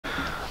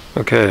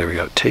Okay, we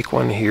got take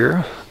one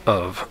here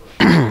of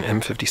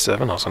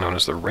M57, also known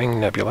as the Ring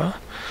Nebula.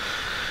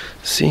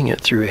 Seeing it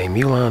through a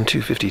Mewlon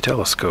 250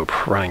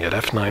 telescope running at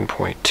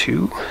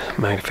f9.2.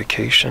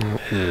 Magnification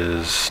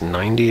is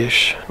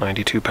 90-ish,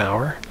 92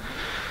 power.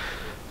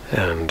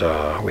 And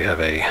we have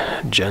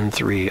a Gen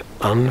 3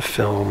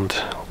 unfilmed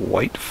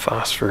white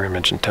phosphor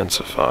image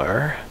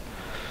intensifier,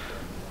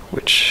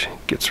 which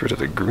gets rid of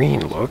the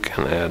green look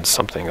and adds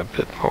something a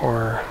bit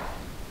more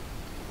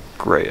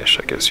grayish,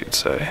 I guess you'd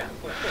say.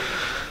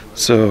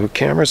 So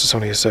camera's a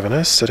Sony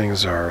A7S,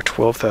 settings are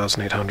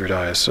 12,800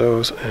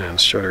 ISOs, and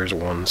shutter's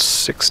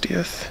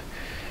 1/60th.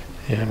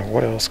 And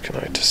what else can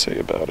I say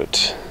about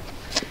it?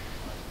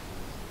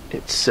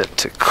 It's set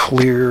to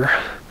clear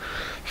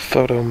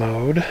photo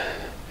mode.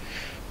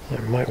 I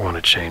might want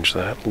to change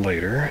that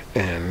later.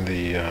 And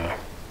the,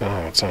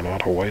 oh, it's on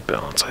auto white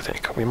balance, I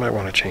think. We might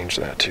want to change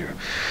that too.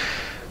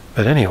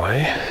 But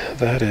anyway,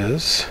 that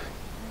is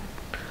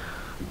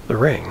the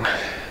Ring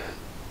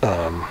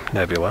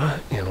Nebula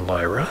in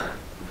Lyra.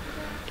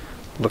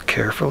 Look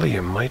carefully,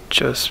 you might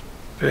just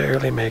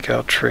barely make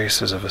out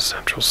traces of a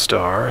central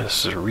star.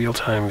 This is a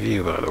real-time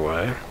view, by the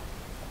way.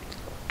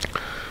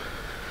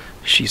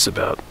 She's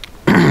about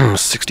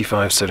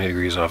 65-70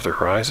 degrees off the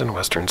horizon,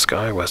 western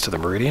sky, west of the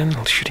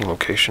meridian. Shooting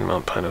location,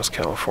 Mount Pinos,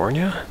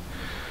 California,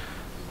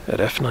 at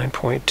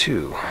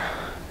f9.2,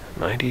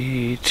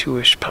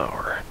 92-ish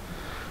power.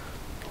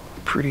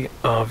 Pretty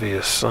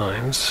obvious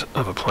signs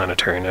of a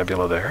planetary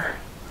nebula there.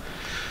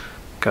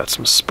 Got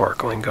some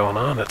sparkling going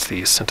on. That's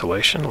the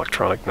scintillation,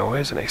 electronic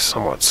noise, and a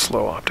somewhat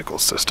slow optical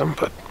system,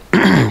 but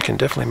you can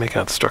definitely make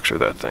out the structure of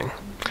that thing.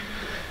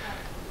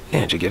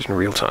 And you get it in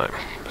real time.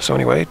 So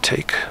anyway,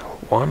 take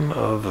one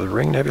of the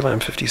Ring Nebula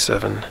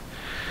M57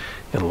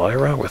 in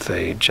Lyra with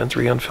a Gen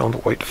 3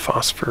 unfilmed white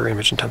phosphor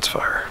image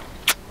intensifier.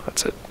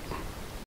 That's it.